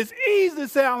education. It's easy to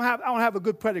say I don't have a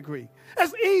good pedigree.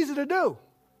 That's easy to do.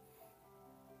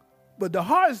 But the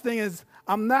hardest thing is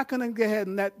I'm not going to go ahead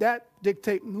and let that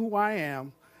dictate who I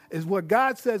am. Is what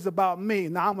God says about me.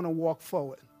 Now I'm going to walk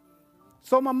forward.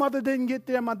 So my mother didn't get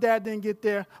there. My dad didn't get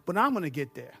there. But I'm going to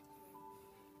get there.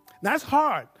 Now that's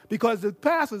hard because the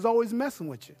past is always messing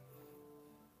with you.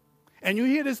 And you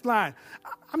hear this line,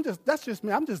 that's just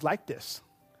me, I'm just like this.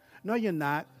 No, you're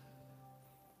not.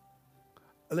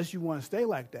 Unless you want to stay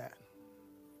like that.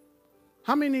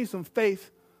 How many need some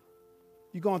faith?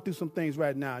 You're going through some things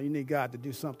right now. You need God to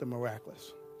do something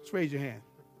miraculous. Just raise your hand.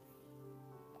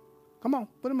 Come on,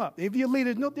 put them up. If you're a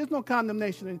leader, there's no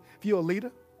condemnation if you're a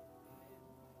leader.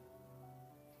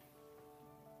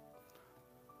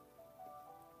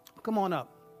 Come on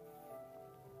up.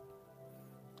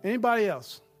 Anybody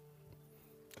else?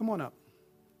 Come on up.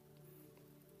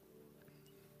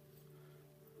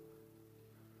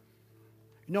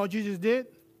 You know what you just did?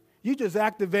 You just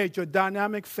activated your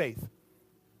dynamic faith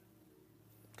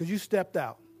because you stepped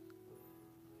out.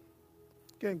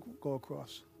 Go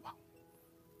across. Wow.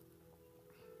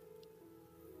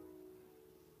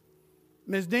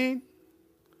 Ms. Dean,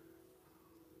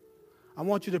 I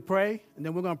want you to pray, and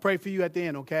then we're going to pray for you at the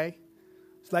end, okay?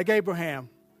 It's like Abraham.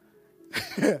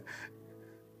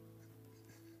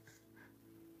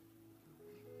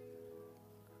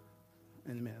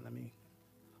 In a minute,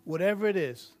 whatever it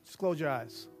is, just close your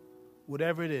eyes.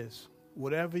 Whatever it is,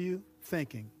 whatever you're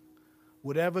thinking,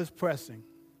 whatever's pressing,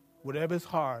 whatever's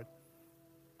hard,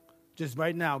 just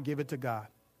right now give it to God.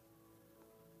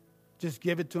 Just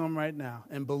give it to him right now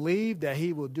and believe that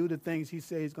he will do the things he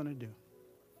says he's going to do.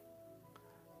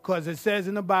 Because it says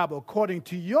in the Bible, according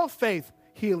to your faith,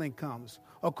 healing comes.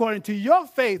 According to your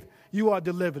faith, you are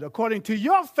delivered. According to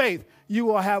your faith, you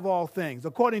will have all things.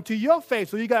 According to your faith,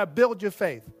 so you got to build your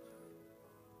faith.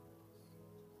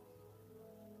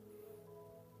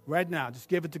 Right now, just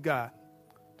give it to God.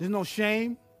 There's no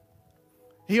shame.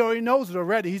 He already knows it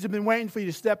already. He's been waiting for you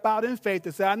to step out in faith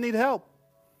and say, I need help.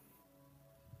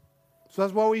 So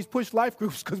that's why we push life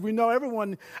groups, because we know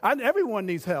everyone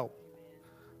needs help.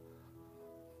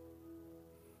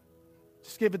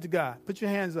 Just give it to God. Put your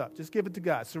hands up. Just give it to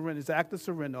God. Surrender. It's an act of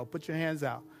surrender. Put your hands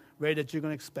out. Ready that you're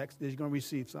going to expect, that you're going to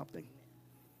receive something.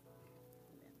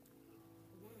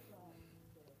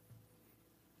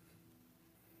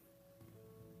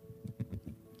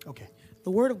 Okay.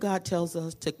 The Word of God tells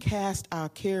us to cast our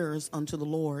cares unto the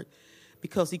Lord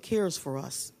because he cares for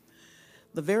us.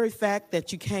 The very fact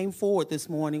that you came forward this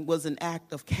morning was an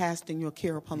act of casting your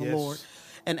care upon the Lord.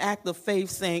 an act of faith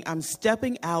saying, I'm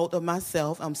stepping out of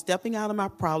myself. I'm stepping out of my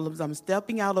problems. I'm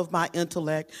stepping out of my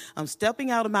intellect. I'm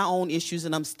stepping out of my own issues,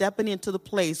 and I'm stepping into the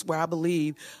place where I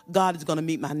believe God is going to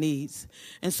meet my needs.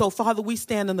 And so, Father, we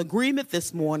stand in agreement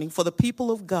this morning for the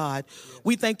people of God.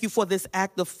 We thank you for this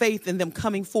act of faith in them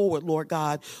coming forward, Lord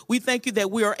God. We thank you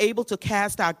that we are able to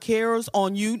cast our cares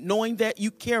on you, knowing that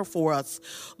you care for us.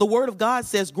 The word of God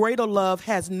says, greater love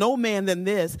has no man than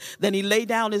this, than he lay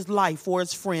down his life for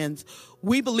his friends.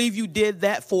 We believe you did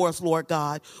that for us, Lord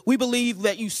God. We believe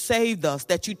that you saved us,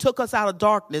 that you took us out of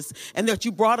darkness, and that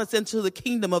you brought us into the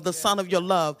kingdom of the Son of your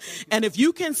love. And if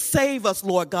you can save us,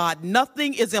 Lord God,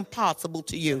 nothing is impossible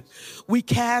to you. We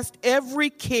cast every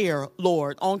care,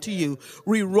 Lord, onto you.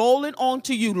 We roll it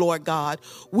onto you, Lord God.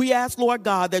 We ask, Lord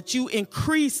God, that you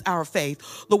increase our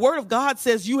faith. The word of God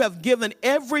says you have given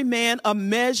every man a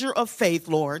measure of faith,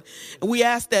 Lord. And we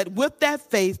ask that with that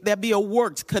faith, there be a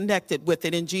works connected with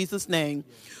it in Jesus' name.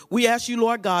 We ask you,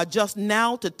 Lord God, just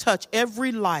now to touch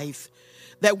every life.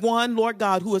 That one, Lord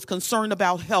God, who is concerned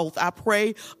about health, I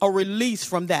pray a release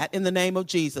from that in the name of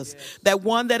Jesus. Yes. That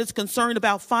one that is concerned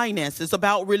about finances,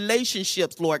 about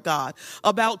relationships, Lord God,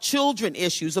 about children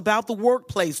issues, about the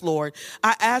workplace, Lord.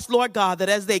 I ask, Lord God, that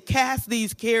as they cast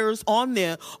these cares on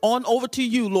over to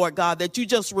you, Lord God, that you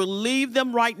just relieve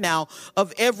them right now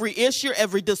of every issue,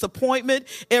 every disappointment,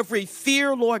 every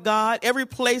fear, Lord God, every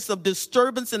place of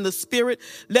disturbance in the spirit.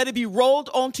 Let it be rolled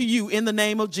onto you in the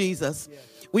name of Jesus. Yes.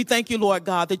 We thank you, Lord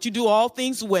God, that you do all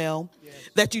things well, yes.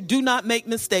 That you do not make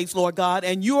mistakes, Lord God,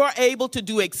 and you are able to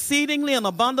do exceedingly and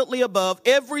abundantly above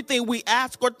everything we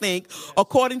ask or think, yes.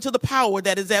 According to the power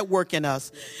that is at work in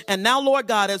us. Yes. And now, Lord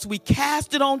God, as we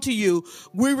cast it onto you,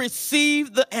 we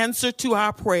receive the answer to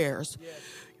our prayers. Yes.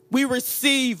 We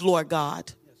receive, Lord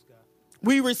God. Yes, God.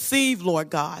 We receive, Lord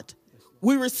God. Yes,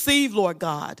 we receive, Lord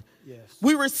God. Yes.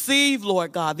 We receive,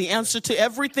 Lord God, the answer to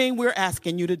everything we're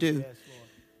asking you to do. Yes.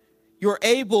 You're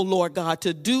able, Lord God,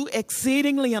 to do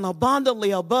exceedingly and abundantly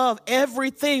above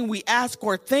everything we ask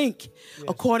or think, yes.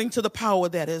 According to the power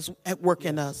that is at work,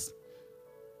 yes. In us.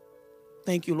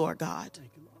 Thank you, Lord God.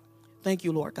 Thank you, Lord. Thank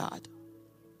you, Lord God.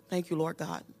 Thank you, Lord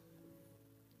God.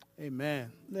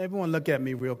 Amen. Everyone look at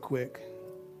me real quick.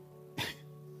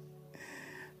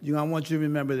 I want you to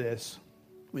remember this.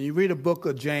 When you read a book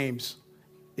of James,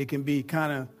 it can be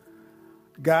kind of,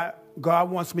 God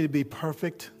wants me to be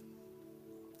perfect.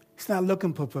 He's not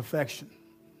looking for perfection.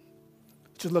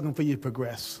 He's just looking for you to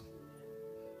progress.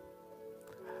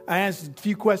 I answered a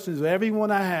few questions of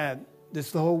everyone I had this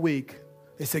the whole week.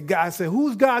 They said, God, I said,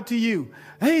 who's God to you?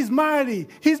 He's mighty.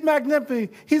 He's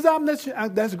magnificent. He's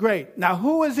omniscient. That's great. Now,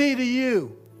 who is he to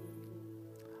you?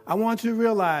 I want you to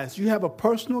realize you have a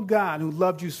personal God who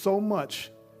loved you so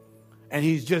much, and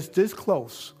he's just this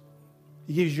close.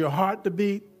 He gives your heart to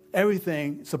beat.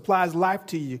 Everything, supplies life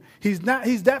to you. He's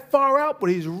that far out, but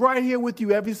he's right here with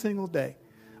you every single day.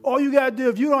 All you got to do,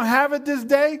 if you don't have it this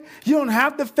day, you don't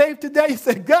have the faith today, you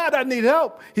say, God, I need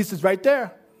help. He says, right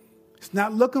there. He's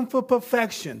not looking for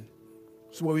perfection.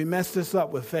 That's where we mess this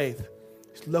up with faith.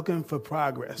 He's looking for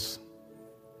progress.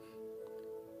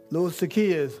 Little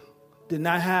Zacchaeus did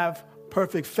not have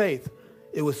perfect faith.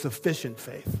 It was sufficient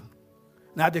faith.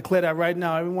 And I declare that right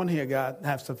now, everyone here, God,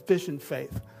 have sufficient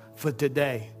faith for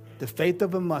today. The faith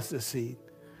of a mustard seed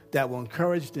that will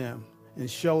encourage them and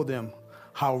show them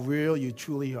how real you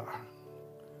truly are.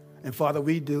 And Father,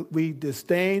 we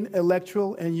disdain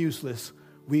electoral and useless.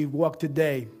 We walk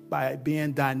today by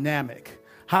being dynamic.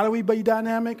 How do we be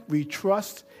dynamic? We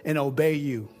trust and obey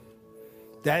you.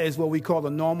 That is what we call the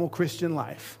normal Christian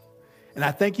life. And I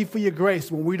thank you for your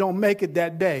grace when we don't make it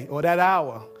that day or that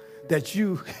hour, that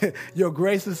your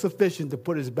grace is sufficient to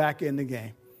put us back in the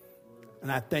game.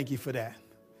 And I thank you for that.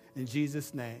 In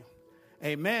Jesus' name,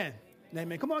 amen.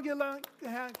 Amen. Come on, get a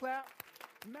hand clap.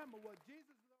 Remember what Jesus